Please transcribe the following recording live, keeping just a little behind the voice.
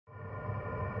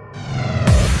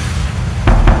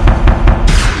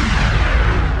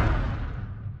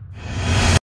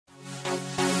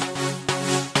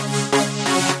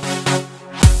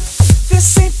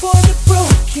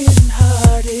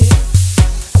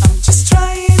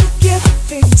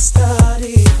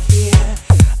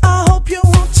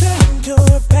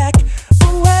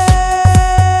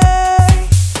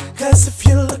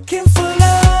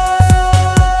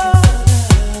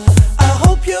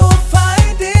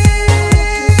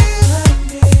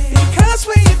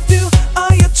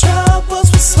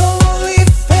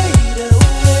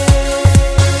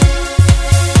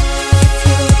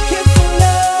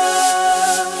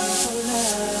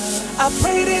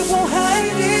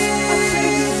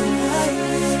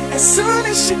As soon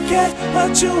as you get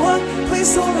what you want,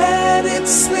 please don't let it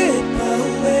slip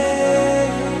away.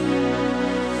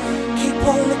 Keep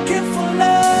on looking for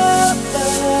love,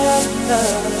 love,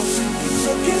 love. Keep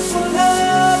looking for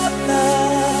love,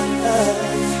 love, love.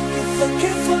 Keep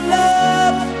looking for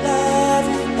love, love,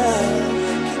 love.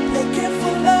 Keep looking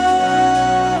for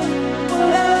love, for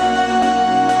love.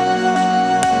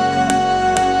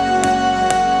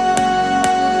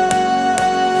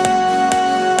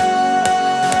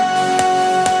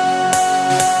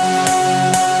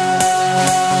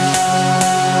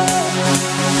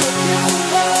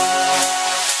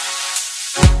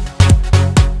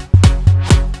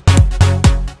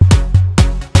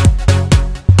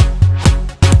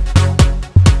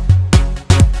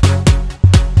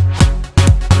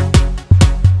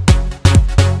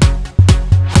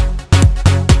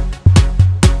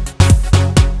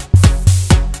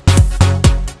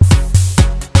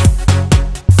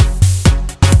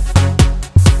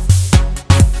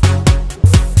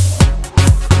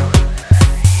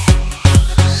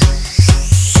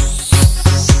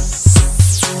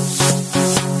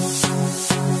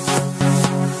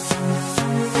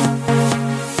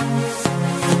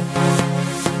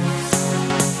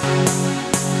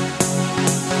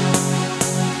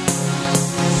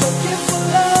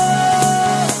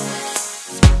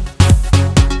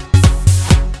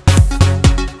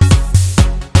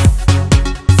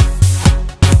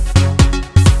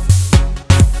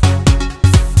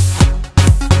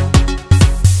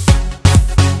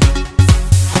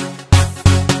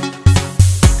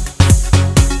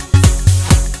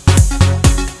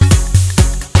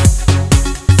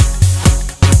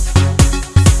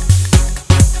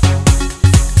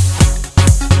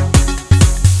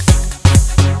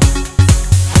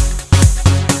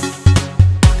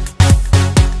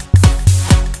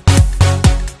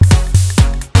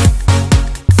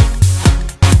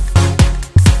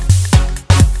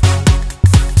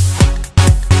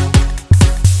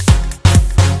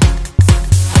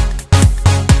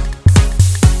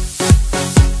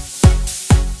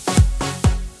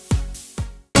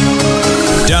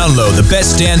 Download the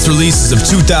best dance releases of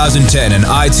 2010 on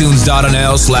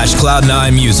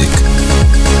iTunes.nl/Cloud9Music.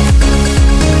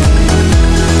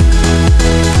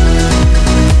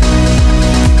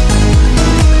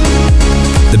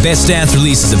 The best dance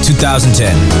releases of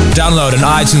 2010. Download on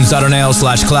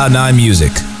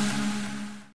iTunes.nl/Cloud9Music.